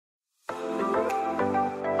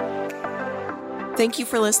Thank you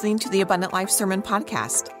for listening to the Abundant Life Sermon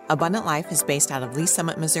Podcast. Abundant Life is based out of Lee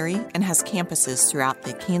Summit, Missouri, and has campuses throughout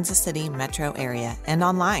the Kansas City metro area and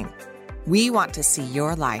online. We want to see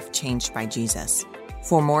your life changed by Jesus.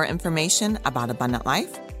 For more information about Abundant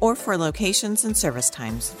Life or for locations and service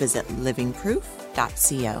times, visit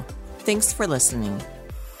livingproof.co. Thanks for listening.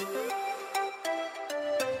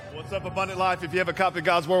 What's up, Abundant Life? If you have a copy of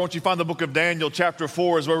God's Word, won't you find the book of Daniel, chapter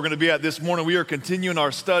 4 is where we're going to be at this morning. We are continuing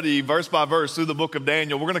our study verse by verse through the book of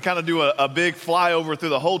Daniel. We're going to kind of do a big flyover through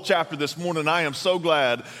the whole chapter this morning. I am so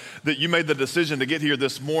glad that you made the decision to get here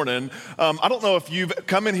this morning. I don't know if you've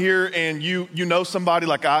come in here and you know somebody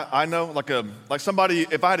like I know, like somebody,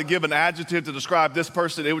 if I had to give an adjective to describe this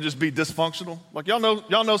person, it would just be dysfunctional. Like y'all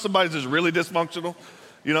know somebody's just really dysfunctional?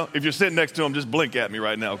 You know, if you're sitting next to them, just blink at me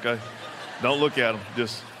right now, okay? Don't look at them,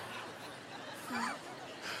 just...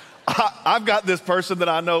 I've got this person that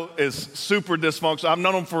I know is super dysfunctional. I've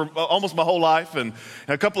known him for almost my whole life, and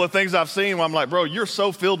a couple of things I've seen where I'm like, bro, you're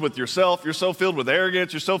so filled with yourself. You're so filled with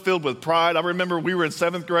arrogance. You're so filled with pride. I remember we were in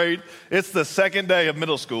 7th grade. It's the second day of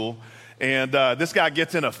middle school, and this guy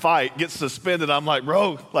gets in a fight, gets suspended. I'm like,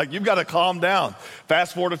 bro, like you've got to calm down.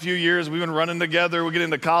 Fast forward a few years, we've been running together. We get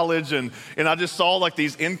into college, and I just saw like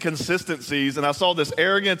these inconsistencies, and I saw this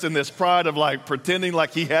arrogance and this pride of like pretending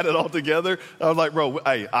like he had it all together. I was like, bro,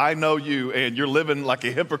 hey, I know you, and you're living like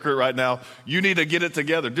a hypocrite right now. You need to get it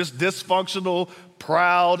together. Just dysfunctional,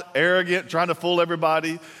 proud, arrogant, trying to fool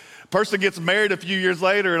everybody. Person gets married a few years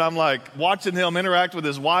later, and I'm like watching him interact with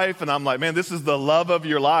his wife, and I'm like, man, this is the love of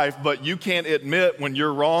your life, but you can't admit when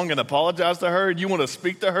you're wrong and apologize to her, and you want to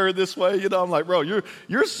speak to her this way, you know? I'm like, bro,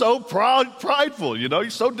 you're so prideful, you know?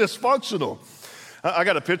 You're so dysfunctional. I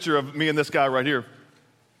got a picture of me and this guy right here.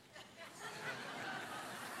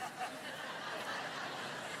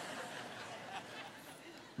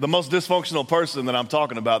 The most dysfunctional person that I'm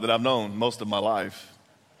talking about that I've known most of my life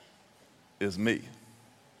is me.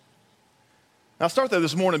 Now, I start there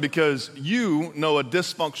this morning because you know a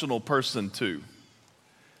dysfunctional person too.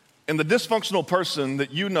 And the dysfunctional person that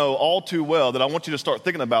you know all too well that I want you to start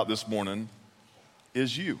thinking about this morning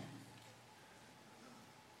is you.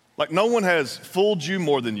 Like no one has fooled you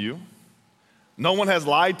more than you. No one has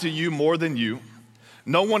lied to you more than you.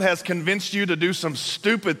 No one has convinced you to do some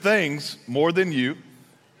stupid things more than you.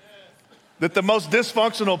 That the most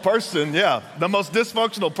dysfunctional person, the most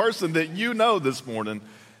dysfunctional person that you know this morning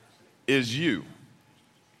is you.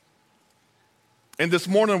 And this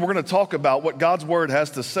morning we're going to talk about what God's Word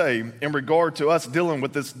has to say in regard to us dealing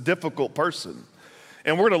with this difficult person.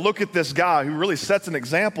 And we're going to look at this guy who really sets an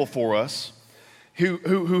example for us,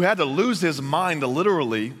 who had to lose his mind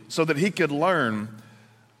literally so that he could learn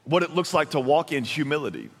what it looks like to walk in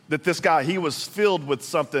humility. That this guy, he was filled with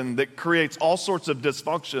something that creates all sorts of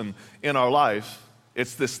dysfunction in our life.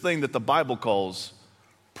 It's this thing that the Bible calls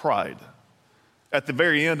pride. At the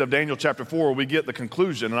very end of Daniel chapter 4, we get the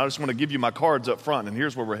conclusion, and I just want to give you my cards up front, and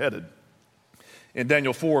here's where we're headed. In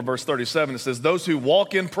Daniel 4, verse 37, it says, those who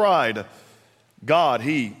walk in pride, God,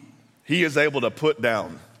 He is able to put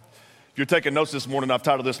down. If you're taking notes this morning, I've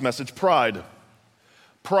titled this message, Pride.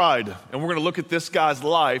 Pride. And we're going to look at this guy's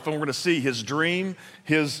life, and we're going to see his dream,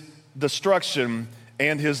 his destruction,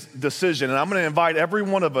 and his decision. And I'm going to invite every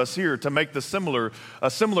one of us here to make a similar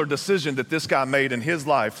decision that this guy made in his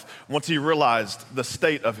life once he realized the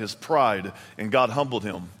state of his pride and God humbled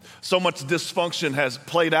him. So much dysfunction has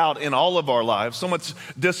played out in all of our lives. So much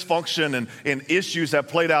dysfunction and issues have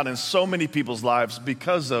played out in so many people's lives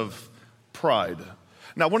because of pride.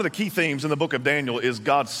 Now, one of the key themes in the book of Daniel is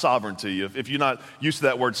God's sovereignty. If you're not used to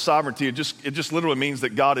that word sovereignty, it just literally means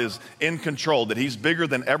that God is in control, that He's bigger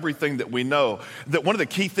than everything that we know. That one of the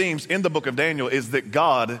key themes in the book of Daniel is that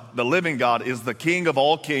God, the living God, is the King of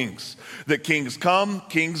all kings. That kings come,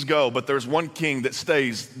 kings go, but there's one king that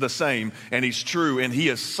stays the same, and He's true, and He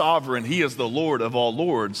is sovereign. He is the Lord of all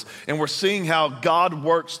lords. And we're seeing how God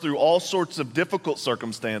works through all sorts of difficult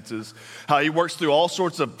circumstances, how He works through all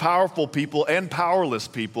sorts of powerful people and powerless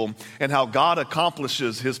people, and how God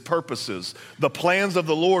accomplishes His purposes. The plans of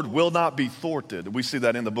the Lord will not be thwarted. We see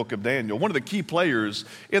that in the book of Daniel. One of the key players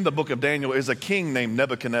in the book of Daniel is a king named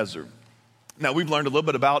Nebuchadnezzar. Now, we've learned a little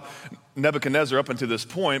bit about Nebuchadnezzar up until this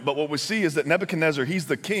point, but what we see is that Nebuchadnezzar, he's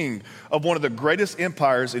the king of one of the greatest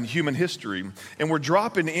empires in human history. And we're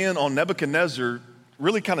dropping in on Nebuchadnezzar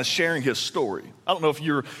really kind of sharing his story. I don't know if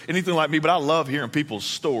you're anything like me, but I love hearing people's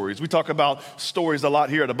stories. We talk about stories a lot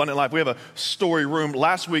here at Abundant Life. We have a story room.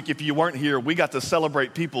 Last week, if you weren't here, we got to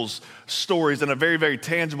celebrate people's stories in a very, very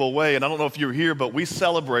tangible way. And I don't know if you were here, but we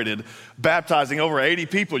celebrated baptizing over 80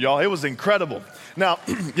 people, y'all. It was incredible. Now,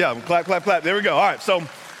 yeah, clap, clap, clap. There we go. All right, so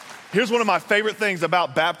Here's one of my favorite things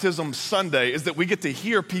about Baptism Sunday is that we get to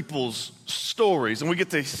hear people's stories and we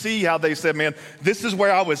get to see how they said, man, this is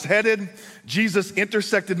where I was headed. Jesus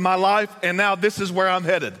intersected my life and now this is where I'm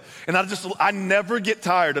headed. And I never get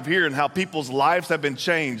tired of hearing how people's lives have been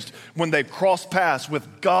changed when they've crossed paths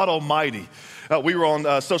with God Almighty. We were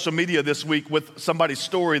on social media this week with somebody's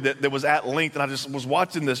story that was at length, and I just was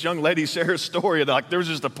watching this young lady share her story, and like there was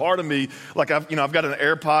just a part of me, like I've got an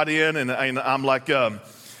AirPod in, and I'm like, I'm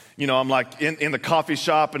like in the coffee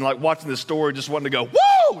shop and like watching this story, just wanting to go,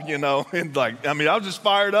 woo, and like, I was just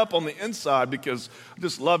fired up on the inside because I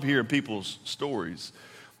just love hearing people's stories.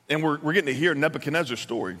 And we're getting to hear Nebuchadnezzar's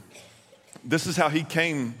story. This is how he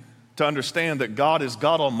came to understand that God is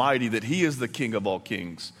God Almighty, that he is the King of all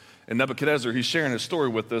kings. And Nebuchadnezzar, he's sharing his story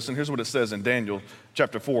with us, and here's what it says in Daniel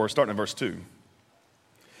chapter 4, starting in verse 2.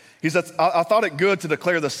 He says, I thought it good to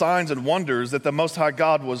declare the signs and wonders that the Most High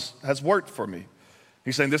God has worked for me.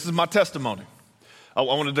 He's saying, this is my testimony. I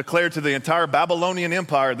want to declare to the entire Babylonian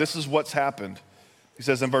Empire, this is what's happened. He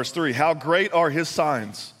says in verse 3, how great are his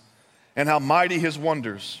signs and how mighty his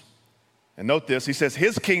wonders. And note this, he says,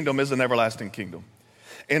 his kingdom is an everlasting kingdom,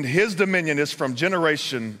 and his dominion is from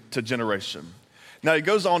generation to generation. Now, he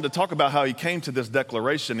goes on to talk about how he came to this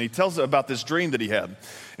declaration. He tells about this dream that he had.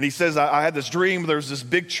 And he says, I had this dream. There's this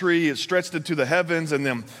big tree. It stretched into the heavens, and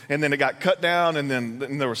then it got cut down, and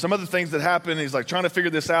then there were some other things that happened. He's like trying to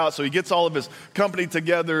figure this out. So he gets all of his company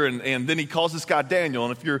together, and then he calls this guy Daniel.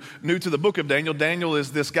 And if you're new to the book of Daniel, Daniel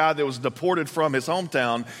is this guy that was deported from his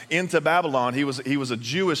hometown into Babylon. He was a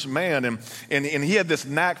Jewish man, and he had this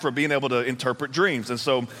knack for being able to interpret dreams. And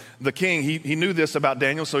so the king, he knew this about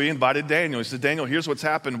Daniel, so he invited Daniel. He said, Daniel, here's what's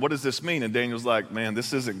happened. What does this mean? And Daniel's like, man,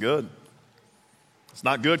 this isn't good. It's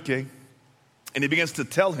not good, king. And he begins to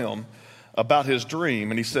tell him about his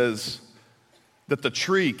dream. And he says that the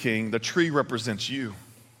tree, king, the tree represents you.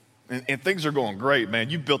 And things are going great, man.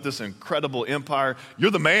 You built this incredible empire.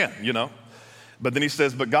 You're the man, But then he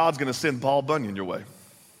says, but God's going to send Paul Bunyan your way.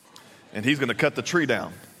 And he's going to cut the tree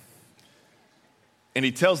down. And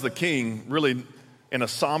he tells the king, really in a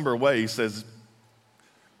somber way, he says,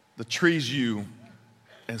 the tree's you.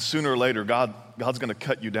 And sooner or later, God's going to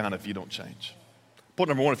cut you down if you don't change. Point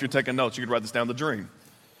number one, if you're taking notes, you could write this down, the dream.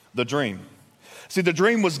 The dream. See, the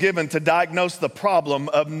dream was given to diagnose the problem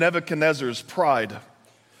of Nebuchadnezzar's pride.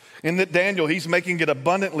 In that Daniel, he's making it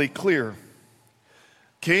abundantly clear.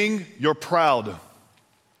 King, you're proud.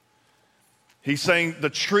 He's saying the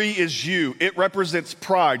tree is you. It represents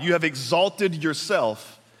pride. You have exalted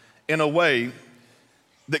yourself in a way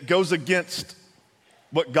that goes against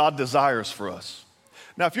what God desires for us.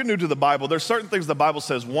 Now, if you're new to the Bible, there's certain things the Bible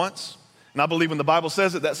says once, and I believe when the Bible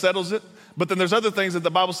says it, that settles it. But then there's other things that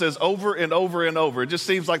the Bible says over and over and over. It just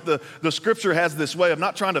seems like the scripture has this way of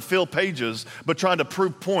not trying to fill pages, but trying to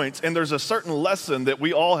prove points. And there's a certain lesson that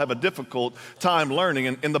we all have a difficult time learning.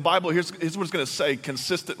 And in the Bible, here's what it's going to say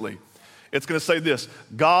consistently. It's going to say this: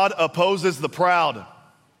 God opposes the proud.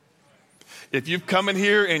 If you've come in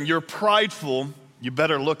here and you're prideful, you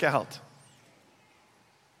better look out.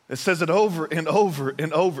 It says it over and over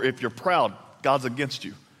and over. If you're proud, God's against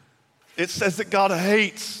you. It says that God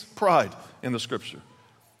hates pride in the scripture.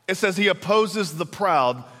 It says he opposes the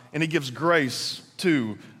proud and he gives grace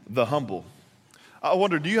to the humble. I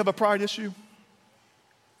wonder, do you have a pride issue?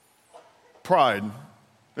 Pride.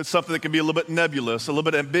 It's something that can be a little bit nebulous, a little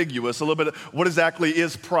bit ambiguous, a little bit, what exactly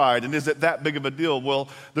is pride, and is it that big of a deal? Well,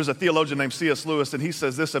 there's a theologian named C.S. Lewis, and he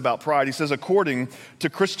says this about pride. He says, according to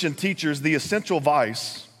Christian teachers, the essential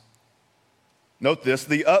vice, note this,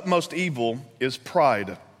 the utmost evil is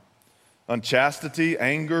pride. Unchastity,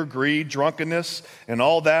 anger, greed, drunkenness, and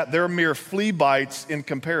all that, they're mere flea bites in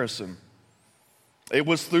comparison. It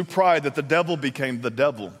was through pride that the devil became the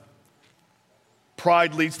devil.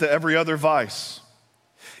 Pride leads to every other vice.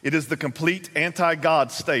 It is the complete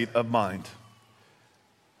anti-God state of mind.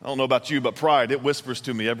 I don't know about you, but pride, it whispers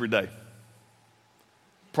to me every day.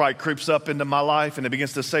 Pride creeps up into my life and it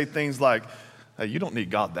begins to say things like, hey, you don't need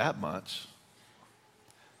God that much.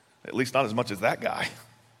 At least not as much as that guy.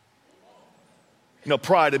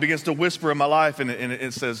 Pride, it begins to whisper in my life and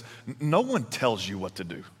it says, no one tells you what to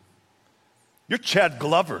do. You're Chad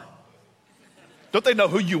Glover. Don't they know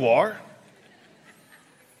who you are?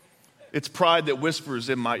 It's pride that whispers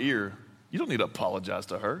in my ear, you don't need to apologize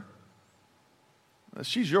to her.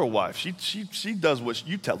 She's your wife. She does what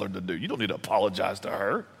you tell her to do. You don't need to apologize to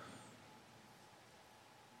her.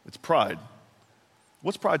 It's pride.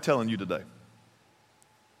 What's pride telling you today?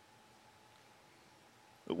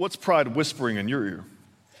 What's pride whispering in your ear?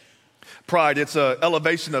 Pride, it's an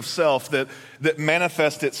elevation of self that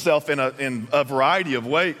manifests itself in a variety of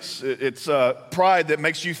ways. It's pride that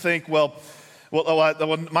makes you think, well,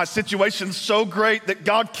 my situation's so great that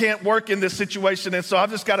God can't work in this situation, and so I've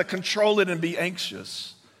just got to control it and be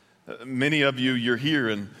anxious. Many of you, you're here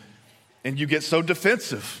and you get so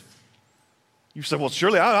defensive. You say, well,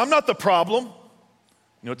 surely I'm not the problem.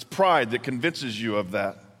 It's pride that convinces you of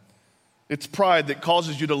that. It's pride that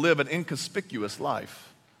causes you to live an inconspicuous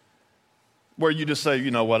life, where you just say,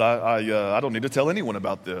 you know what, I don't need to tell anyone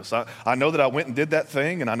about this. I know that I went and did that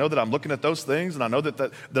thing, and I know that I'm looking at those things, and I know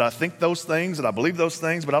that I think those things, and I believe those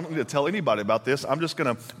things, but I don't need to tell anybody about this. I'm just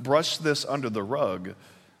going to brush this under the rug.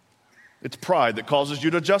 It's pride that causes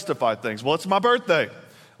you to justify things. Well, it's my birthday.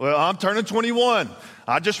 Well, I'm turning 21.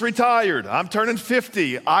 I just retired. I'm turning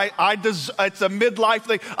 50. It's a midlife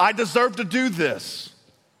thing. I deserve to do this.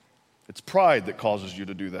 It's pride that causes you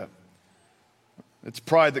to do that. It's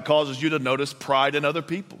pride that causes you to notice pride in other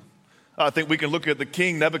people. I think we can look at the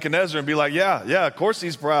king Nebuchadnezzar and be like, yeah, of course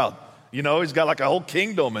he's proud. He's got like a whole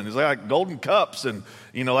kingdom, and he's like golden cups and,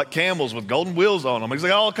 like camels with golden wheels on them. He's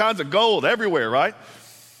like all kinds of gold everywhere, right?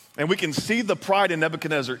 And we can see the pride in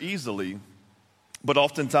Nebuchadnezzar easily, but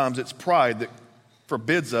oftentimes it's pride that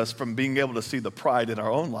forbids us from being able to see the pride in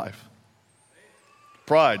our own life.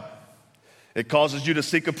 Pride, it causes you to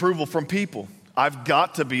seek approval from people. I've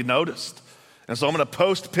got to be noticed. And so I'm going to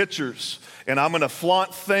post pictures and I'm going to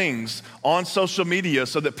flaunt things on social media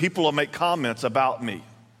so that people will make comments about me.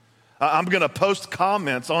 I'm going to post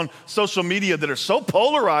comments on social media that are so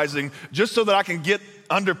polarizing just so that I can get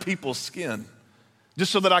under people's skin,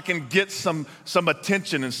 just so that I can get some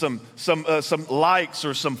attention and some likes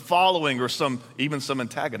or some following or even some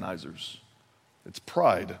antagonizers. It's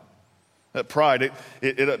pride. That pride,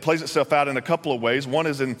 it plays itself out in a couple of ways. One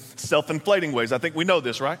is in self-inflating ways. I think we know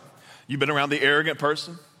this, right? You've been around the arrogant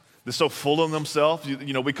person that's so full of themselves.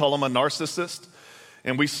 We call them a narcissist.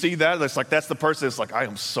 And we see that. It's like, that's the person that's like, I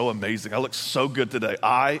am so amazing. I look so good today.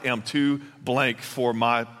 I am too blank for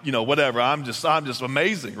my, whatever. I'm just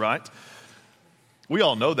amazing, right? We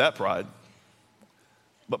all know that pride.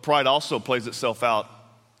 But pride also plays itself out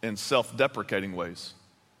in self-deprecating ways,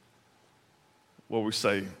 where we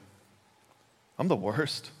say, I'm the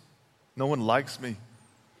worst. No one likes me.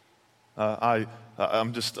 I've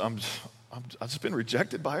just been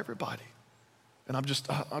rejected by everybody. And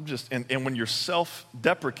and when you're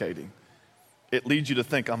self-deprecating, it leads you to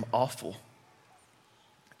think I'm awful.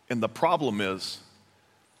 And the problem is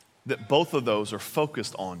that both of those are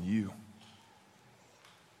focused on you.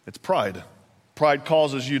 It's pride. Pride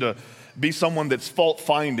causes you to be someone that's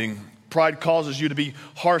fault-finding. Pride causes you to be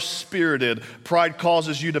harsh-spirited. Pride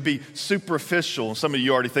causes you to be superficial. Some of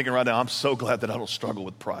you are already thinking right now, I'm so glad that I don't struggle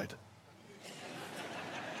with pride.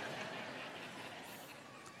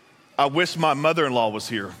 I wish my mother-in-law was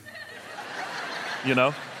here.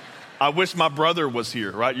 I wish my brother was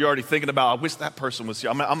here, right? You're already thinking about, I wish that person was here.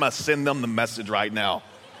 I'm going to send them the message right now.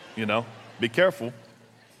 Be careful.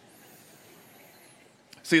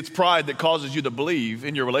 See, it's pride that causes you to believe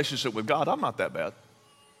in your relationship with God, I'm not that bad.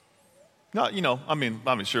 No,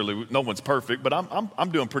 surely no one's perfect, but I'm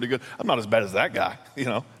doing pretty good. I'm not as bad as that guy.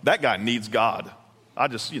 That guy needs God.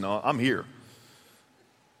 I'm here.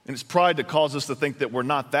 And it's pride that causes us to think that we're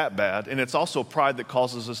not that bad, and it's also pride that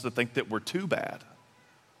causes us to think that we're too bad.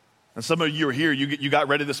 And some of you are here, you got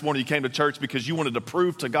ready this morning, you came to church because you wanted to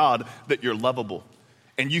prove to God that you're lovable.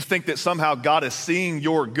 And you think that somehow God is seeing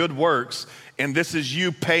your good works, and this is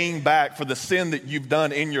you paying back for the sin that you've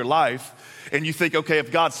done in your life. And you think, okay,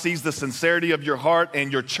 if God sees the sincerity of your heart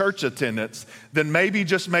and your church attendance, then maybe,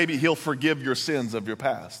 just maybe, he'll forgive your sins of your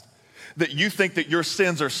past. That you think that your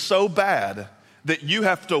sins are so bad that you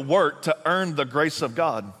have to work to earn the grace of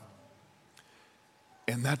God.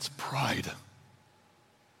 And that's pride.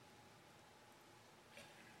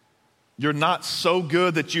 You're not so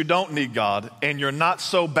good that you don't need God, and you're not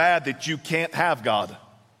so bad that you can't have God.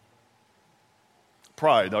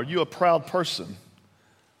 Pride. Are you a proud person?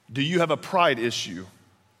 Do you have a pride issue?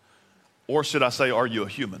 Or should I say, are you a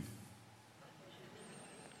human?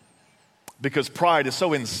 Because pride is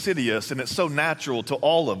so insidious and it's so natural to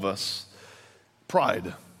all of us.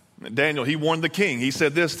 Pride. Daniel, he warned the king. He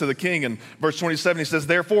said this to the king in verse 27. He says,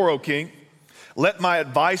 therefore, O king, let my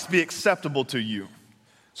advice be acceptable to you.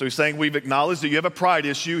 So he's saying, we've acknowledged that you have a pride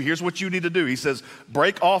issue. Here's what you need to do. He says,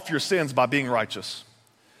 break off your sins by being righteous.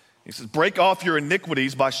 He says, break off your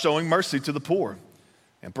iniquities by showing mercy to the poor.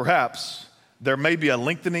 And perhaps there may be a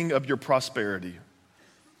lengthening of your prosperity.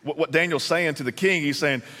 What Daniel's saying to the king, he's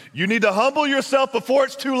saying, you need to humble yourself before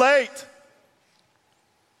it's too late.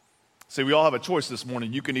 See, we all have a choice this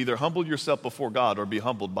morning. You can either humble yourself before God or be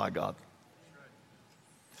humbled by God.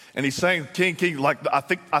 And he's saying, King, like I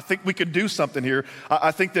think we could do something here.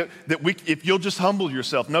 I think that we, if you'll just humble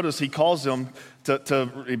yourself. Notice he calls them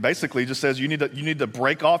he basically just says you need to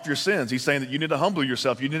break off your sins. He's saying that you need to humble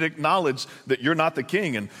yourself. You need to acknowledge that you're not the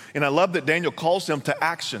king. And I love that Daniel calls him to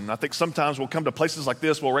action. I think sometimes we'll come to places like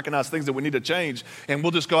this, we'll recognize things that we need to change, and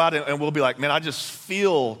we'll just go out and we'll be like, man, I just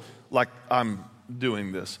feel like I'm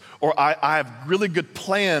doing this. Or I have really good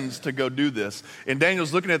plans to go do this. And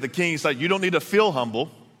Daniel's looking at the king. He's like, you don't need to feel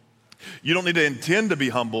humble. You don't need to intend to be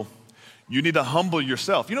humble. You need to humble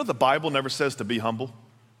yourself. You know the Bible never says to be humble?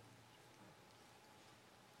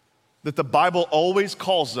 That the Bible always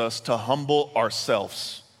calls us to humble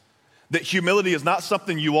ourselves. That humility is not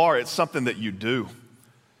something you are, it's something that you do.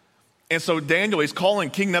 And so Daniel, he's calling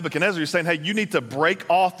King Nebuchadnezzar, he's saying, hey, you need to break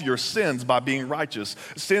off your sins by being righteous.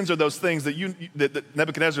 Sins are those things that that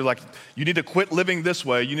Nebuchadnezzar, like, you need to quit living this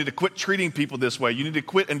way. You need to quit treating people this way. You need to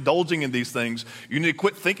quit indulging in these things. You need to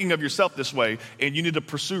quit thinking of yourself this way. And you need to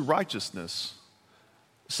pursue righteousness.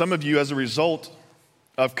 Some of you, as a result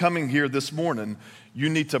of coming here this morning, you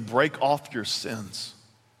need to break off your sins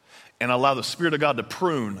and allow the Spirit of God to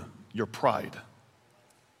prune your pride.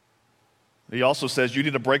 He also says you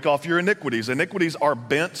need to break off your iniquities. Iniquities are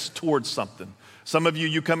bent towards something. Some of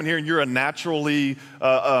you come in here and you're a naturally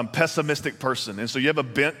pessimistic person, and so you have a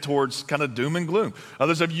bent towards kind of doom and gloom.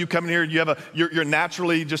 Others of you come in here and you're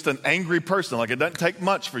naturally just an angry person. Like it doesn't take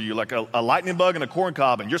much for you, like a lightning bug and a corn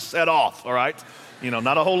cob, and you're set off. All right,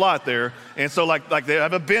 not a whole lot there. And so like they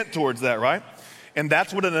have a bent towards that, right? And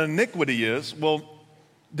that's what an iniquity is. Well,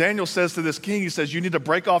 Daniel says to this king, he says you need to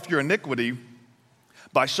break off your iniquity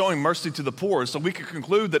by showing mercy to the poor. So we can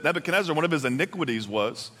conclude that Nebuchadnezzar, one of his iniquities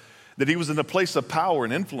was that he was in a place of power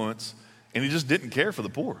and influence, and he just didn't care for the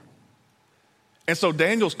poor. And so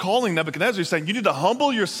Daniel's calling Nebuchadnezzar, he's saying, you need to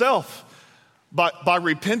humble yourself by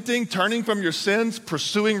repenting, turning from your sins,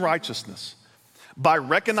 pursuing righteousness, by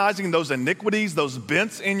recognizing those iniquities, those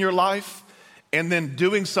bents in your life, and then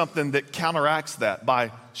doing something that counteracts that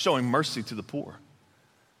by showing mercy to the poor.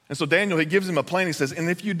 And so Daniel, he gives him a plan. He says, and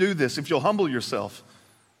if you do this, if you'll humble yourself,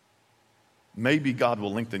 maybe God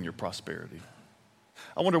will lengthen your prosperity.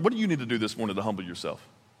 I wonder, what do you need to do this morning to humble yourself?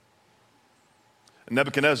 And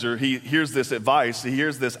Nebuchadnezzar, he hears this advice, he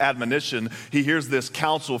hears this admonition, he hears this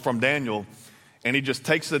counsel from Daniel, and he just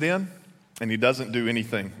takes it in, and he doesn't do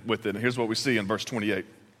anything with it. And here's what we see in verse 28.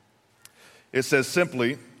 It says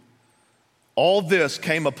simply, all this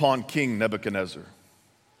came upon King Nebuchadnezzar.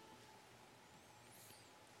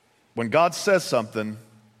 When God says something,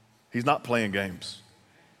 he's not playing games.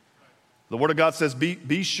 The Word of God says,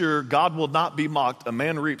 be sure God will not be mocked. A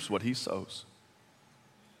man reaps what he sows.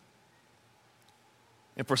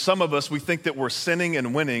 And for some of us, we think that we're sinning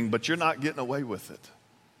and winning, but you're not getting away with it.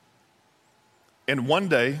 And one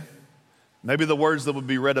day, maybe the words that would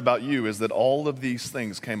be read about you is that all of these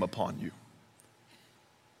things came upon you.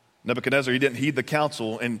 Nebuchadnezzar, he didn't heed the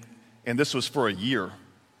counsel, and this was for a year.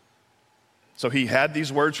 So he had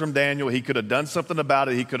these words from Daniel. He could have done something about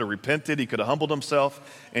it. He could have repented. He could have humbled himself,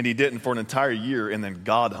 and he didn't for an entire year, and then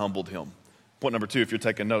God humbled him. Point number 2, if you're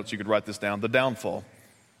taking notes, you could write this down. The downfall.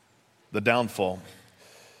 The downfall.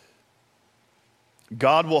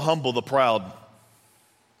 God will humble the proud.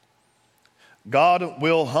 God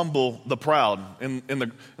will humble the proud. In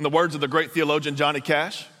the words of the great theologian Johnny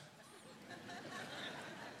Cash,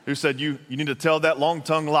 who said, you need to tell that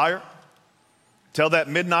long-tongued liar, tell that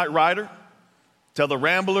midnight rider, tell the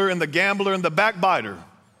rambler and the gambler and the backbiter,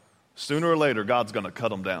 sooner or later, God's going to cut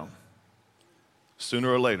them down.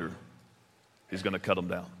 Sooner or later, he's going to cut them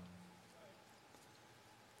down.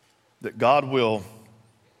 That God will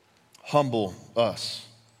humble us.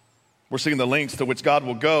 We're seeing the lengths to which God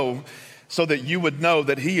will go so that you would know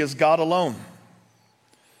that he is God alone.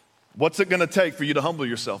 What's it going to take for you to humble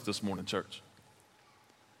yourself this morning, church?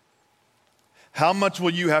 How much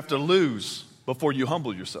will you have to lose before you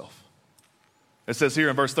humble yourself? It says here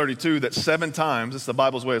in verse 32 that 7 times, this is the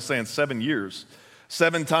Bible's way of saying 7 years,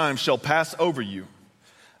 7 times shall pass over you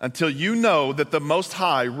until you know that the Most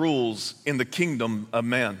High rules in the kingdom of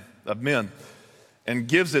men, and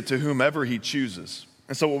gives it to whomever he chooses.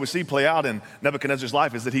 And so what we see play out in Nebuchadnezzar's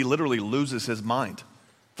life is that he literally loses his mind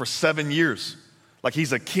for 7 years. Like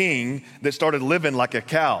he's a king that started living like a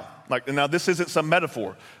cow. Like, now this isn't some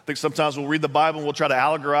metaphor. I think sometimes we'll read the Bible and we'll try to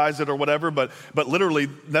allegorize it or whatever, but literally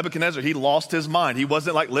Nebuchadnezzar, he lost his mind. He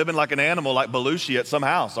wasn't like living like an animal like Belushi at some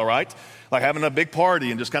house, all right? Like having a big party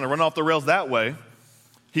and just kind of run off the rails that way.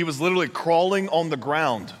 He was literally crawling on the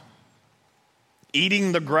ground,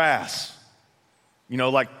 eating the grass,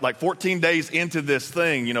 like 14 days into this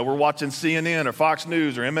thing, we're watching CNN or Fox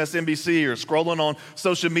News or MSNBC or scrolling on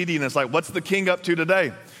social media, and it's like, what's the king up to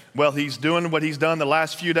today? Well, he's doing what he's done the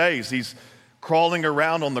last few days. He's crawling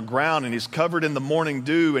around on the ground, and he's covered in the morning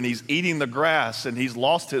dew, and he's eating the grass, and he's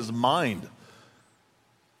lost his mind.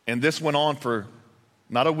 And this went on for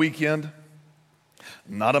not a weekend,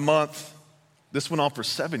 not a month. This went on for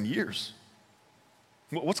 7 years.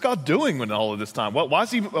 What's God doing in all of this time? Why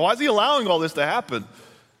is he allowing all this to happen?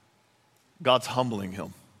 God's humbling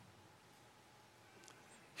him.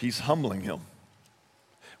 He's humbling him.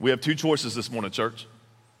 We have two choices this morning, church.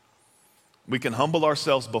 We can humble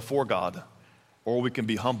ourselves before God, or we can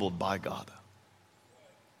be humbled by God.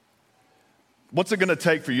 What's it going to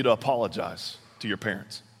take for you to apologize to your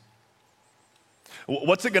parents?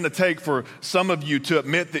 What's it going to take for some of you to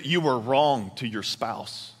admit that you were wrong to your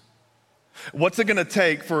spouse? What's it going to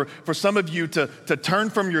take for some of you to turn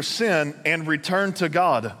from your sin and return to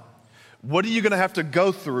God? What are you going to have to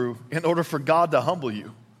go through in order for God to humble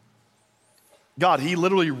you? God, he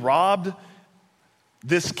literally robbed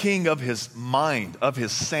this king of his mind, of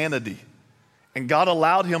his sanity. And God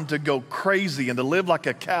allowed him to go crazy and to live like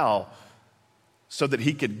a cow so that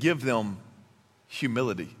he could give them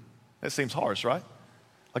humility. That seems harsh, right?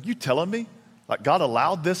 Like, you telling me? Like, God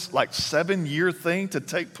allowed this 7-year thing to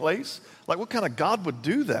take place? Like, what kind of God would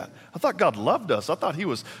do that? I thought God loved us. I thought he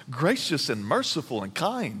was gracious and merciful and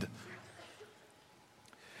kind.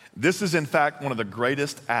 This is, in fact, one of the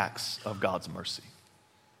greatest acts of God's mercy.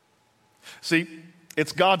 See,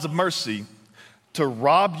 it's God's mercy to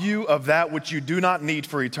rob you of that which you do not need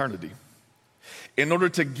for eternity in order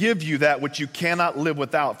to give you that which you cannot live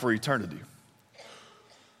without for eternity.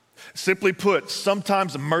 Simply put,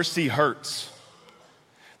 sometimes mercy hurts.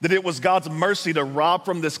 That it was God's mercy to rob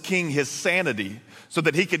from this king his sanity so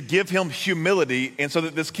that he could give him humility and so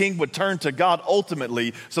that this king would turn to God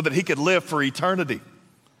ultimately so that he could live for eternity.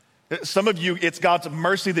 Some of you, it's God's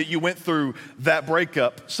mercy that you went through that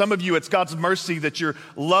breakup. Some of you, it's God's mercy that your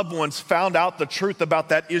loved ones found out the truth about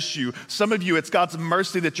that issue. Some of you, it's God's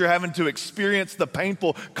mercy that you're having to experience the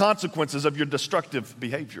painful consequences of your destructive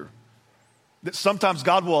behavior. That sometimes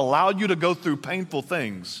God will allow you to go through painful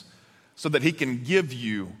things so that he can give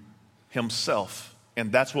you himself.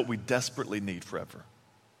 And that's what we desperately need forever.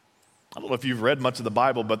 I don't know if you've read much of the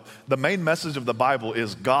Bible, but the main message of the Bible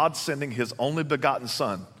is God sending his only begotten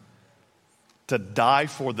son to die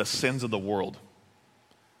for the sins of the world.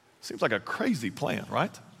 Seems like a crazy plan,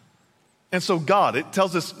 right? And so God, it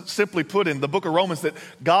tells us simply put in the book of Romans that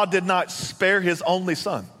God did not spare his only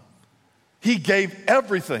son. He gave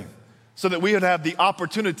everything so that we would have the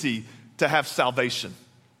opportunity to have salvation.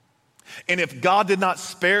 And if God did not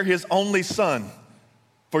spare his only son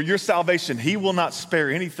for your salvation, he will not spare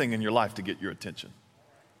anything in your life to get your attention.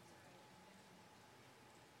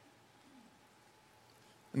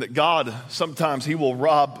 And that God, sometimes he will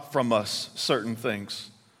rob from us certain things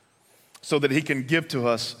so that he can give to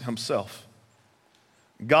us himself.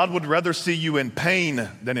 God would rather see you in pain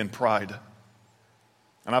than in pride.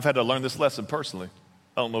 And I've had to learn this lesson personally.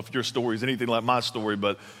 I don't know if your story is anything like my story,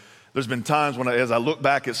 but there's been times when as I look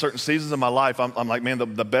back at certain seasons of my life, I'm like, man, the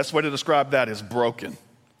best way to describe that is broken.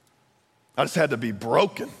 I just had to be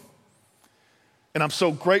broken. And I'm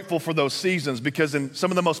so grateful for those seasons because in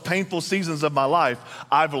some of the most painful seasons of my life,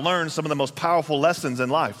 I've learned some of the most powerful lessons in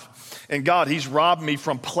life. And God, he's robbed me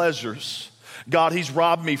from pleasures. God, he's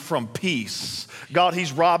robbed me from peace. God,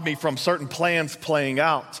 he's robbed me from certain plans playing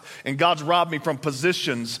out. And God's robbed me from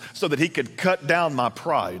positions so that he could cut down my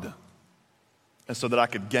pride and so that I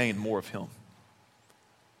could gain more of him.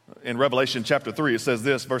 In Revelation chapter 3, it says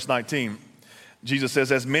this, verse 19. Jesus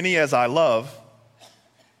says, as many as I love,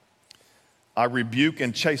 I rebuke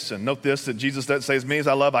and chasten. Note this, that Jesus doesn't say, as many as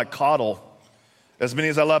I love, I coddle. As many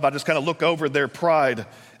as I love, I just kind of look over their pride.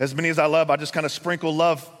 As many as I love, I just kind of sprinkle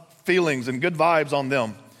love feelings and good vibes on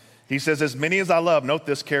them. He says, as many as I love, note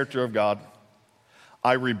this character of God,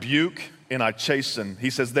 I rebuke and I chasten. He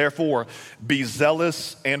says, therefore, be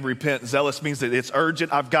zealous and repent. Zealous means that it's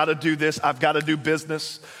urgent. I've got to do this. I've got to do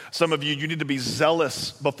business. Some of you, you need to be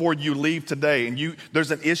zealous before you leave today. And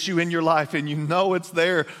there's an issue in your life and you know it's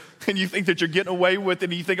there and you think that you're getting away with it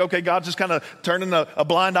and you think, okay, God's just kind of turning a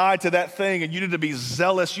blind eye to that thing and you need to be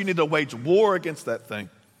zealous. You need to wage war against that thing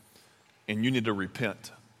and you need to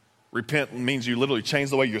repent. Repent means you literally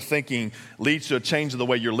change the way you're thinking, leads to a change in the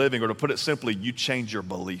way you're living, or to put it simply, you change your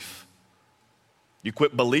belief. You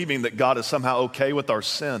quit believing that God is somehow okay with our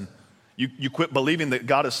sin. You quit believing that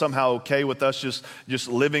God is somehow okay with us just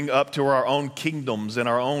living up to our own kingdoms and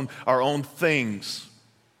our own things.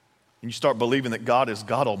 And you start believing that God is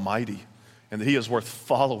God Almighty and that he is worth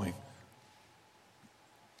following.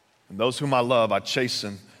 And those whom I love, I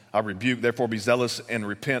chasten, I rebuke. Therefore be zealous and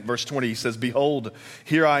repent. Verse 20, he says, behold,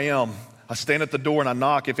 here I am. I stand at the door and I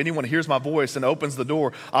knock. If anyone hears my voice and opens the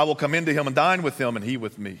door, I will come into him and dine with him and he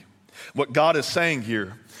with me. What God is saying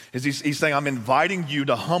here is he's saying, I'm inviting you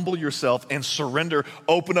to humble yourself and surrender,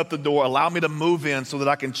 open up the door, allow me to move in so that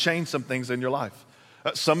I can change some things in your life.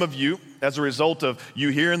 Some of you, as a result of you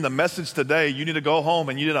hearing the message today, you need to go home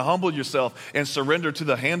and you need to humble yourself and surrender to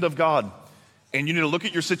the hand of God. And you need to look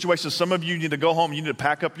at your situation. Some of you need to go home, you need to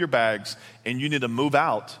pack up your bags and you need to move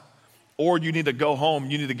out. Or you need to go home,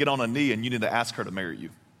 you need to get on a knee and you need to ask her to marry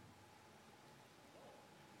you.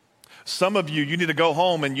 Some of you, you need to go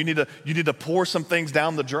home and you need to pour some things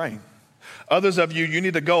down the drain. Others of you, you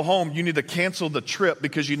need to go home, you need to cancel the trip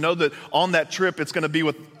because you know that on that trip it's going to be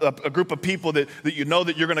with a group of people that you know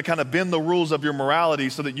that you're going to kind of bend the rules of your morality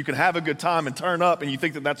so that you can have a good time and turn up and you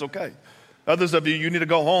think that that's okay. Others of you, you need to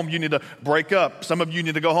go home, you need to break up. Some of you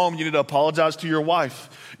need to go home, you need to apologize to your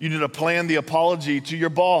wife. You need to plan the apology to your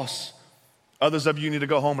boss. Others of you need to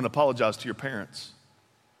go home and apologize to your parents.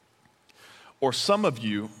 Or some of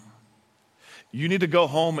you, you need to go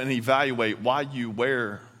home and evaluate why you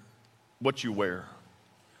wear what you wear,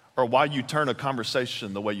 or why you turn a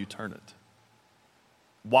conversation the way you turn it.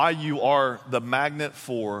 Why you are the magnet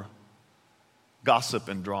for gossip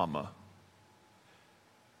and drama.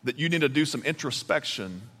 That you need to do some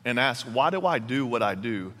introspection and ask, why do I do what I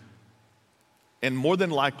do? And more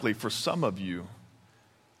than likely, for some of you,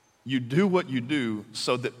 you do what you do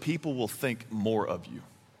so that people will think more of you.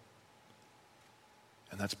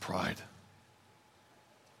 And that's pride.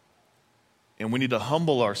 And we need to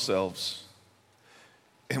humble ourselves.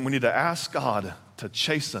 And we need to ask God to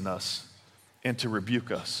chasten us and to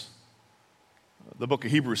rebuke us. The book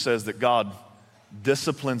of Hebrews says that God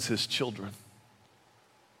disciplines his children.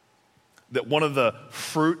 That one of the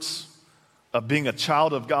fruits of being a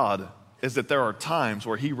child of God is that there are times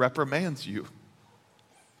where he reprimands you.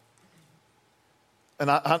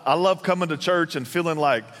 And I love coming to church and feeling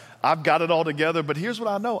like I've got it all together, but here's what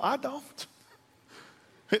I know, I don't.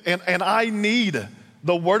 And I need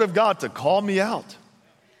the Word of God to call me out.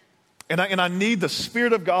 And I need the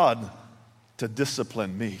Spirit of God to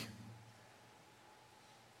discipline me.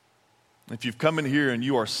 If you've come in here and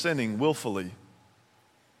you are sinning willfully,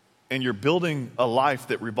 and you're building a life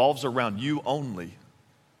that revolves around you only,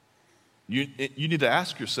 you need to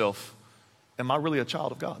ask yourself, am I really a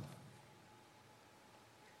child of God?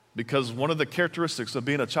 Because one of the characteristics of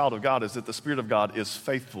being a child of God is that the Spirit of God is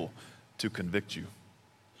faithful to convict you.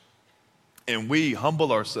 And we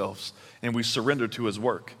humble ourselves and we surrender to his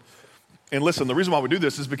work. And listen, the reason why we do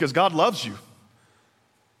this is because God loves you.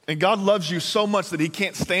 And God loves you so much that he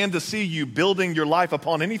can't stand to see you building your life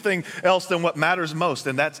upon anything else than what matters most,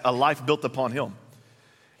 and that's a life built upon him.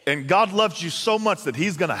 And God loves you so much that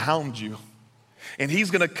he's going to hound you. And he's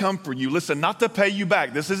going to come for you. Listen, not to pay you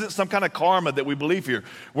back. This isn't some kind of karma that we believe here,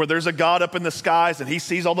 where there's a God up in the skies and he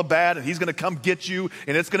sees all the bad and he's going to come get you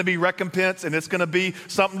and it's going to be recompense and it's going to be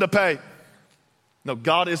something to pay. No,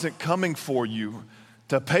 God isn't coming for you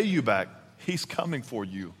to pay you back. He's coming for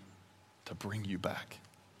you to bring you back.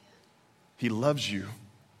 He loves you.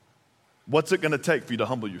 What's it going to take for you to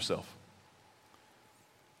humble yourself?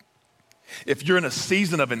 If you're in a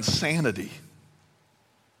season of insanity,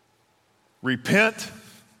 repent,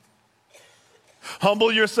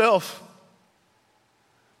 humble yourself.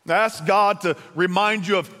 Ask God to remind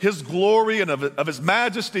you of his glory and of his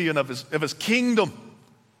majesty and of his kingdom.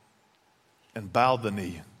 And bow the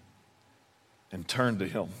knee and turn to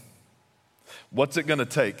him. What's it going to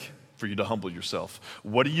take for you to humble yourself?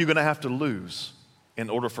 What are you going to have to lose in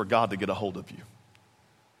order for God to get a hold of you?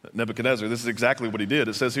 Nebuchadnezzar, this is exactly what he did.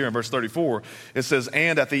 It says here in verse 34, it says,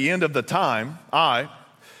 and at the end of the time, I,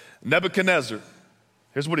 Nebuchadnezzar,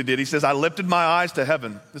 here's what he did. He says, I lifted my eyes to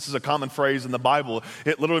heaven. This is a common phrase in the Bible.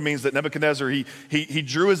 It literally means that Nebuchadnezzar, he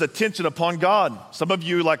drew his attention upon God. Some of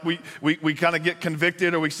you, like we kind of get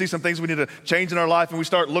convicted or we see some things we need to change in our life and we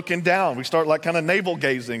start looking down. We start like kind of navel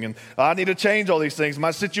gazing and I need to change all these things,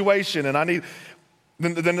 my situation, and I need...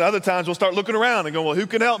 Then other times we'll start looking around and go, well, who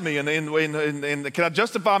can help me? And can I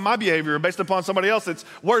justify my behavior based upon somebody else that's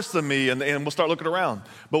worse than me? And we'll start looking around.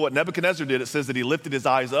 But what Nebuchadnezzar did, it says that he lifted his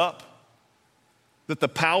eyes up. That the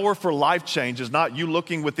power for life change is not you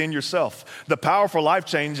looking within yourself. The power for life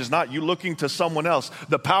change is not you looking to someone else.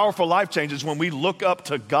 The power for life change is when we look up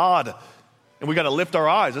to God. And we got to lift our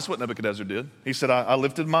eyes. That's what Nebuchadnezzar did. He said, I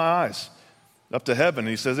lifted my eyes up to heaven. And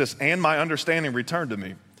he says this, and my understanding returned to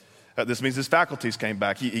me. This means his faculties came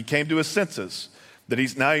back. He came to his senses. That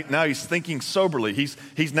he's now he's thinking soberly.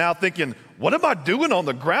 He's now thinking, what am I doing on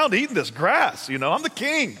the ground eating this grass? You know, I'm the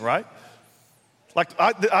king, right? Like,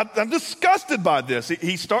 I'm disgusted by this.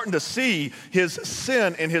 He's starting to see his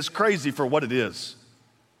sin and his crazy for what it is.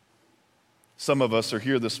 Some of us are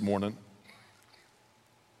here this morning,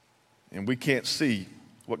 and we can't see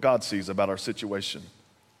what God sees about our situation.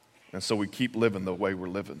 And so we keep living the way we're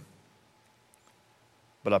living.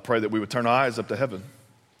 But I pray that we would turn our eyes up to heaven,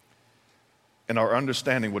 and our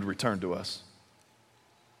understanding would return to us.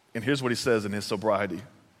 And here's what he says in his sobriety.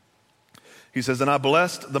 He says, and I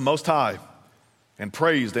blessed the Most High, and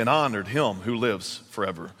praised and honored him who lives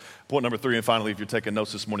forever. Point number 3, and finally, if you're taking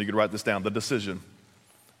notes this morning, you could write this down, the decision.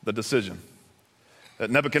 The decision.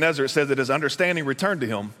 At Nebuchadnezzar, it says that his understanding returned to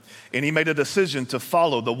him, and he made a decision to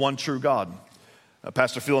follow the one true God.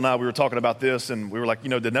 Pastor Phil and I, we were talking about this, and we were like,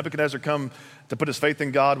 did Nebuchadnezzar come to put his faith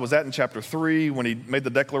in God? Was that in chapter 3 when he made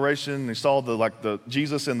the declaration, and he saw the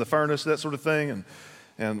Jesus in the furnace, that sort of thing?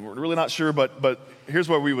 And we're really not sure, but here's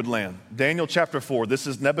where we would land. Daniel chapter 4, this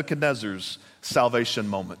is Nebuchadnezzar's salvation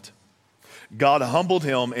moment. God humbled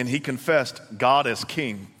him, and he confessed God as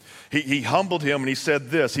king. He humbled him, and he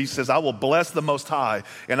said this. He says, I will bless the Most High,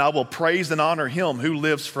 and I will praise and honor him who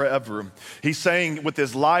lives forever. He's saying with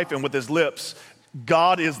his life and with his lips,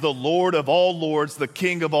 God is the Lord of all lords, the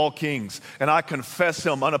King of all kings, and I confess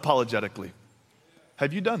him unapologetically.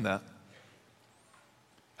 Have you done that?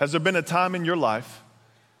 Has there been a time in your life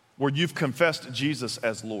where you've confessed Jesus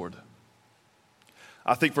as Lord?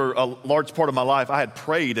 I think for a large part of my life, I had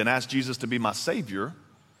prayed and asked Jesus to be my Savior.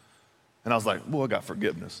 And I was like, I got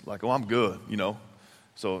forgiveness. Like, I'm good,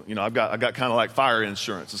 So, I got kind of like fire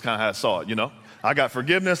insurance. That's kind of how I saw it, I got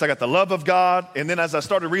forgiveness, I got the love of God. And then as I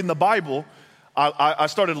started reading the Bible, I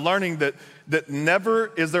started learning that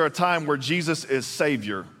never is there a time where Jesus is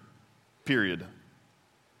Savior, period.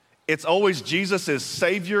 It's always Jesus is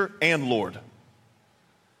Savior and Lord.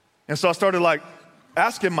 And so I started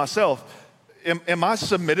asking myself, am I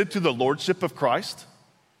submitted to the Lordship of Christ?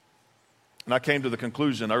 And I came to the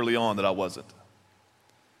conclusion early on that I wasn't.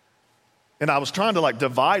 And I was trying to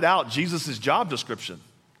divide out Jesus' job description.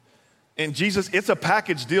 And Jesus, it's a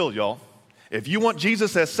package deal, y'all. If you want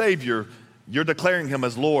Jesus as Savior, you're declaring him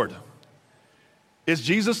as Lord. Is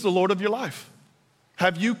Jesus the Lord of your life?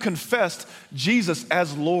 Have you confessed Jesus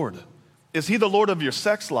as Lord? Is he the Lord of your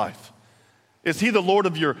sex life? Is he the Lord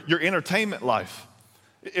of your entertainment life?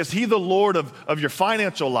 Is he the Lord of your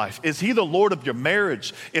financial life? Is he the Lord of your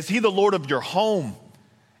marriage? Is he the Lord of your home?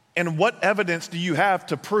 And what evidence do you have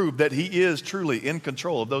to prove that he is truly in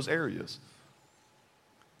control of those areas?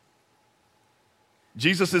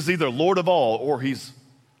 Jesus is either Lord of all or he's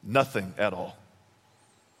nothing at all.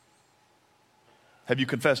 Have you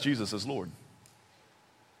confessed Jesus as Lord?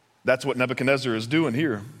 That's what Nebuchadnezzar is doing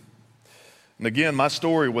here. And again, my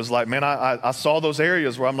story was I saw those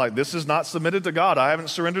areas where I'm like, this is not submitted to God. I haven't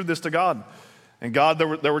surrendered this to God. And God,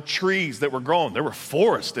 there were trees that were growing. There were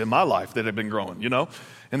forests in my life that had been growing,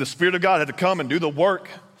 And the Spirit of God had to come and do the work.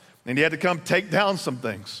 And he had to come take down some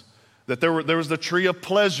things. That there was the tree of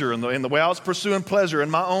pleasure and the way I was pursuing pleasure in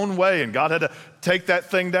my own way, and God had to take that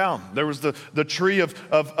thing down. There was the tree of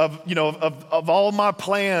all my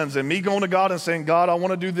plans and me going to God and saying, God, I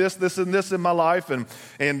want to do this, this, and this in my life,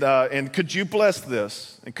 and could you bless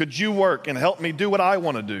this? And could you work and help me do what I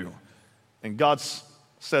want to do? And God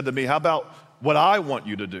said to me, how about what I want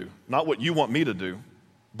you to do, not what you want me to do,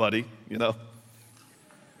 buddy,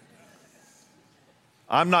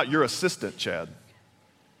 I'm not your assistant, Chad.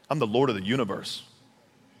 I'm the Lord of the universe.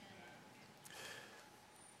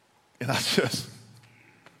 And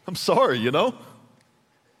I'm sorry, And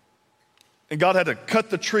God had to cut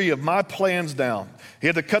the tree of my plans down. He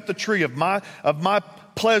had to cut the tree of my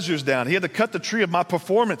pleasures down. He had to cut the tree of my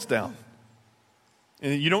performance down.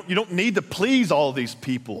 And you don't need to please all these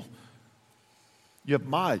people. You have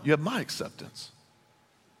my acceptance.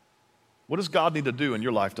 What does God need to do in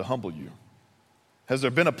your life to humble you? Has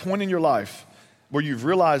there been a point in your life where you've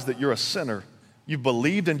realized that you're a sinner, you've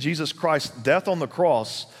believed in Jesus Christ's death on the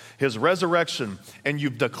cross, his resurrection, and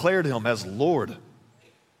you've declared him as Lord?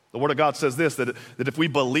 The Word of God says this, that if we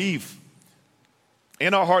believe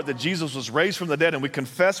in our heart that Jesus was raised from the dead and we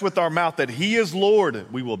confess with our mouth that he is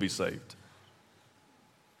Lord, we will be saved.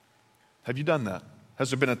 Have you done that?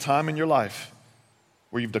 Has there been a time in your life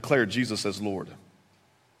where you've declared Jesus as Lord?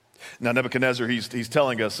 Now Nebuchadnezzar, he's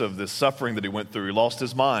telling us of this suffering that he went through. He lost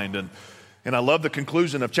his mind, and I love the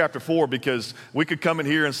conclusion of chapter 4, because we could come in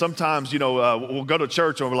here and sometimes, we'll go to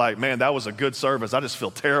church and we're like, man, that was a good service. I just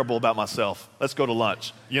feel terrible about myself. Let's go to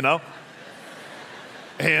lunch,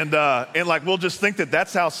 And we'll just think that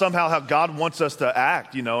that's how God wants us to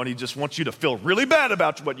act, and he just wants you to feel really bad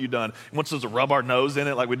about what you've done. He wants us to rub our nose in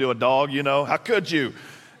it like we do a dog, how could you?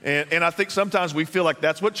 And I think sometimes we feel like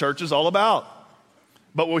that's what church is all about.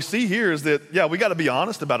 But what we see here is that, we got to be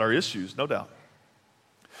honest about our issues, no doubt.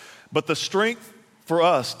 But the strength for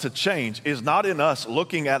us to change is not in us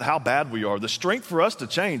looking at how bad we are. The strength for us to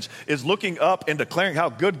change is looking up and declaring how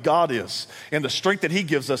good God is and the strength that he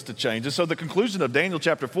gives us to change. And so the conclusion of Daniel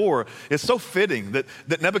chapter 4 is so fitting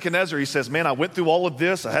that Nebuchadnezzar, he says, man, I went through all of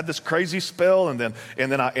this. I had this crazy spell and then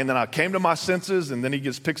I came to my senses. And then he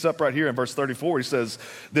picks up right here in verse 34. He says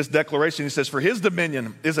this declaration. He says, for his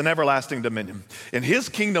dominion is an everlasting dominion, and his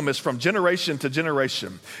kingdom is from generation to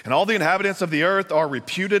generation. And all the inhabitants of the earth are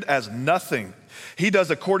reputed as nothing. He does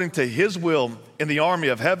according to his will in the army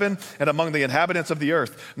of heaven and among the inhabitants of the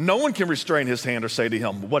earth. No one can restrain his hand or say to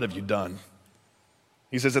him, what have you done?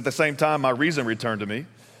 He says, at the same time, my reason returned to me.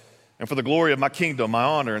 And for the glory of my kingdom, my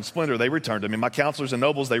honor and splendor, they returned to me. My counselors and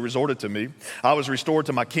nobles, they resorted to me. I was restored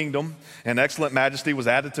to my kingdom, and excellent majesty was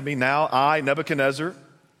added to me. Now I, Nebuchadnezzar,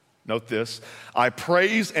 note this, I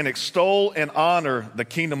praise and extol and honor the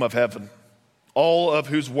kingdom of heaven, all of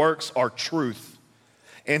whose works are truth,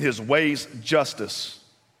 and his ways justice.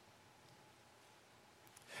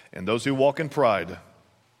 And those who walk in pride,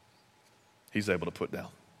 he's able to put down.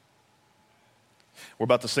 We're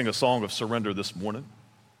about to sing a song of surrender this morning.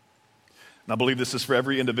 And I believe this is for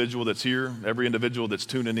every individual that's here, every individual that's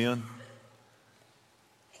tuning in,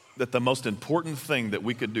 that the most important thing that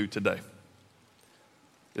we could do today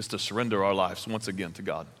is to surrender our lives once again to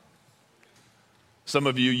God. Some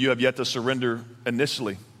of you have yet to surrender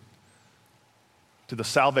initially to the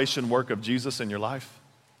salvation work of Jesus in your life.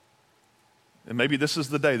 And maybe this is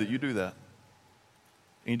the day that you do that.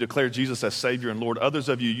 And you declare Jesus as Savior and Lord. Others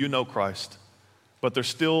of you know Christ, but there's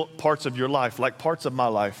still parts of your life, like parts of my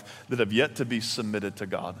life, that have yet to be submitted to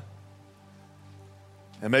God.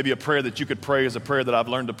 And maybe a prayer that you could pray is a prayer that I've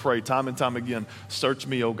learned to pray time and time again. Search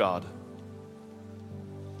me, O God.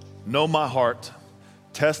 Know my heart,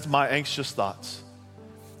 test my anxious thoughts,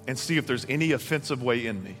 and see if there's any offensive way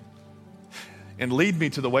in me. And lead me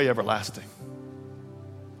to the way everlasting.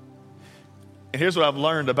 And here's what I've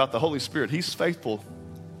learned about the Holy Spirit. He's faithful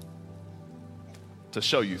to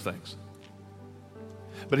show you things.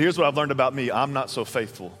 But here's what I've learned about me. I'm not so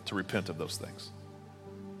faithful to repent of those things.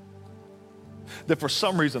 That for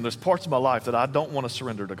some reason, there's parts of my life that I don't want to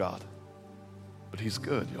surrender to God. But he's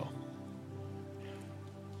good, y'all.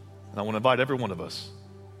 And I want to invite every one of us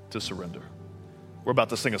to surrender. We're about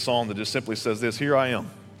to sing a song that just simply says this, here I am.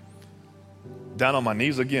 Down on my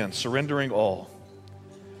knees again, surrendering all.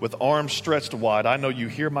 With arms stretched wide, I know you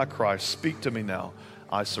hear my cry. Speak to me now,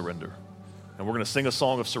 I surrender. And we're going to sing a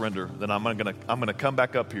song of surrender. Then I'm going to come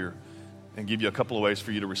back up here and give you a couple of ways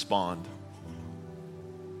for you to respond.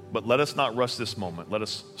 But let us not rush this moment. Let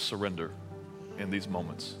us surrender in these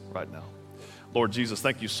moments right now. Lord Jesus,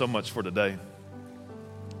 thank you so much for today.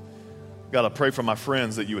 God, I pray for my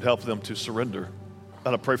friends that you would help them to surrender.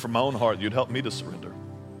 God, I pray for my own heart you'd help me to surrender.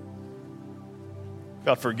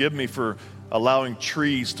 God, forgive me for allowing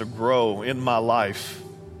trees to grow in my life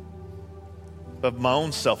of my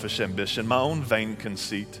own selfish ambition, my own vain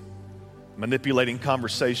conceit, manipulating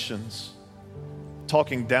conversations,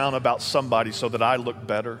 talking down about somebody so that I look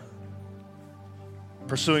better,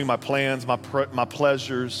 pursuing my plans, my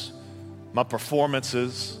pleasures, my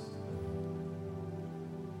performances,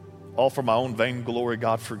 all for my own vain glory.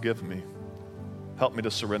 God, forgive me. Help me to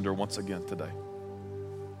surrender once again today.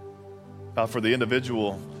 God, for the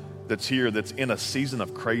individual that's here that's in a season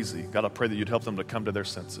of crazy, God, I pray that you'd help them to come to their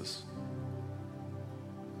senses.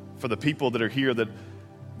 For the people that are here that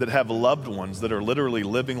have loved ones that are literally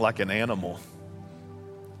living like an animal,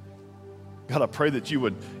 God, I pray that you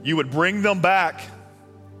would bring them back.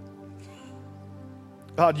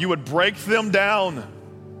 God, you would break them down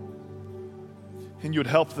and you would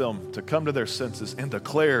help them to come to their senses and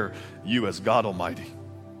declare you as God Almighty.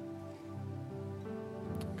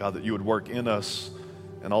 God, that you would work in us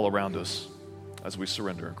and all around us as we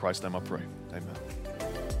surrender. In Christ's name I pray. Amen.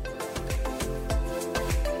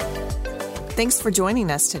 Thanks for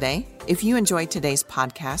joining us today. If you enjoyed today's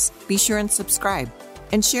podcast, be sure and subscribe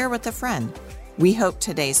and share with a friend. We hope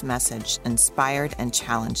today's message inspired and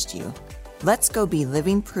challenged you. Let's go be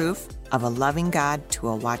living proof of a loving God to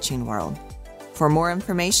a watching world. For more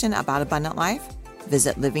information about Abundant Life,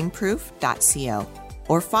 visit livingproof.co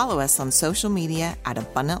or follow us on social media at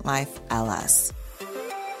Abundant Life LS.